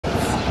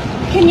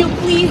Can you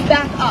please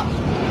back up?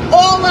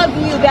 All of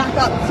you back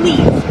up, please.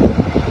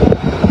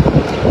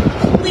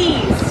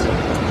 Please.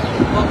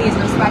 We'll be as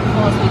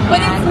respectful as we can.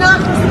 But it's not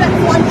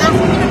respectful. I'm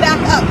asking you to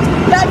back up.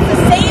 That's the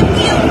same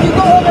view. You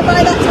go over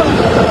by that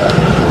telephone pole.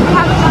 We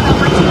haven't done that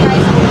much, you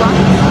guys.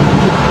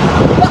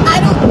 But I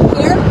don't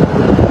care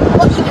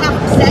what you have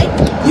to say.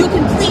 You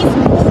can please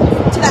move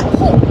to that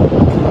pole.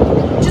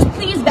 Just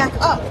please back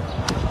up.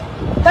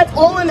 That's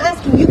all I'm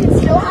asking. You can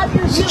still have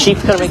your view. Is the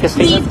chief going to make a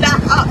statement? Please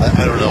back up.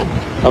 I don't know.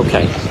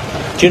 Okay.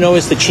 Do you know,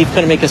 is the chief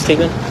going to make a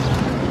statement?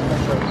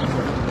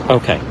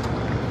 Okay.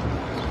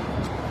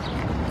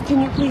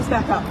 Can you please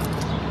back up?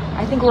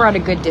 I think we're at a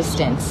good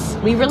distance.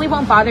 We really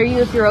won't bother you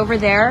if you're over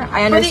there.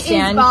 I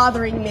understand. But it is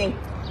bothering me.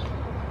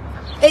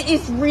 It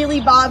is really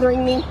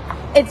bothering me.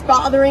 It's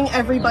bothering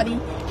everybody.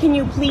 Can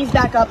you please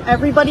back up?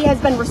 Everybody has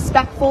been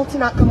respectful to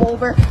not come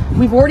over.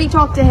 We've already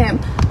talked to him.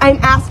 I'm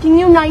asking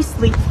you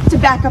nicely to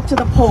back up to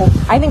the pole.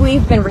 I think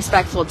we've been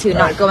respectful to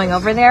not going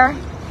over there.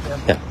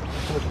 Yeah.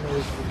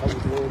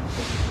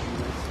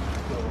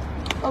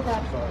 Okay.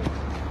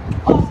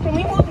 Oh, can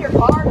we move your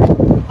car?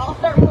 I'll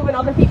start moving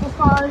other people's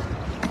cars.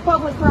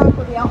 Public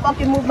property. I'll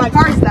fucking move my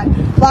cars then.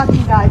 Block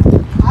you guys.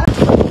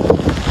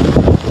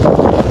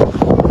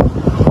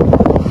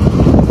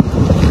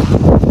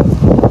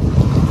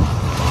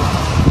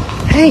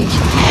 Hey!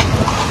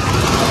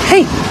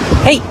 Hey!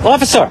 Hey,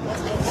 officer!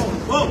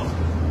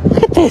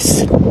 Look at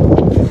this!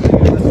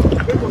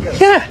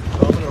 Yeah!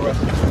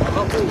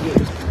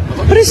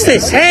 What is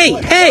this? Hey!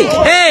 Hey!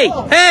 Hey!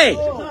 Hey!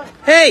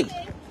 Hey!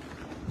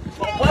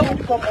 Why would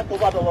you come up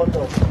over the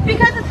local?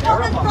 Because it's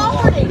public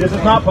property. This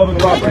is not public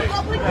property. It's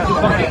public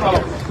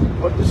property.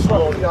 But this is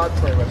what the odds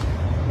play with.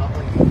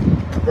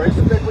 Very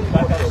specifically, you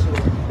want to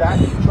back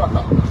the truck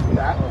up.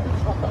 Back the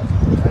truck up.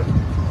 Okay?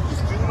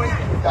 Just do the way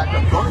you back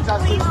up. Don't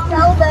adjust Please it.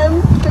 tell them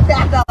to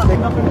back up. Take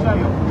up and tell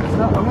you. It's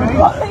not,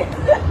 okay?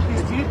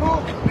 These people,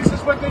 this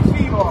is what they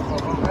feed off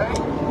of, okay?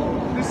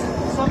 This,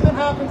 something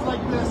happens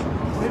like this,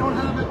 they don't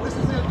have it, this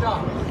is their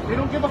job. They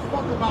don't give a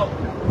fuck about it.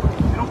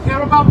 They don't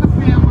care about the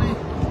family,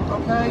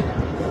 okay?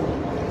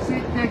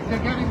 See, they're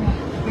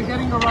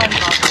getting a ride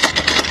about it.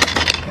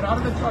 Get out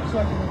of the truck so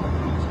I can move it,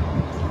 please.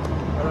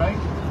 Alright?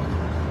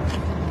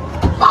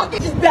 Fuck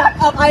it, just back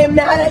up. I am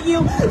mad at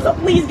you, so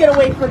please get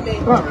away from me.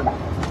 Come on, Ruby.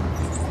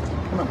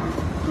 Come on.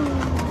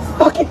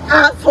 Fucking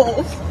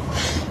assholes.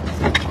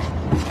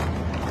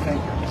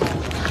 Thank you.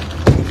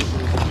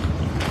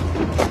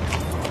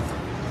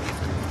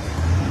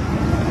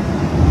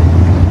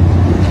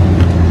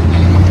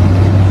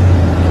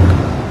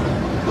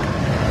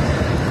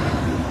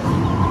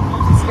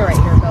 Let's go right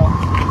here, Bill.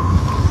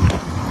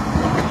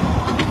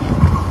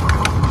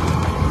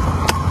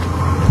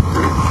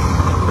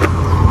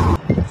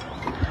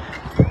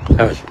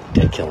 That was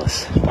ridiculous.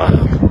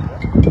 Wow.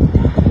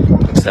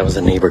 That was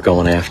a neighbor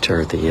going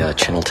after the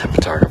channel 10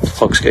 photographer.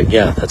 Folks,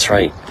 yeah, that's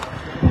right.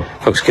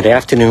 Folks, good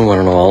afternoon, one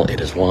and all.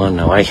 It is Juan.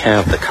 Now, I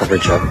have the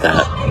coverage of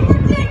that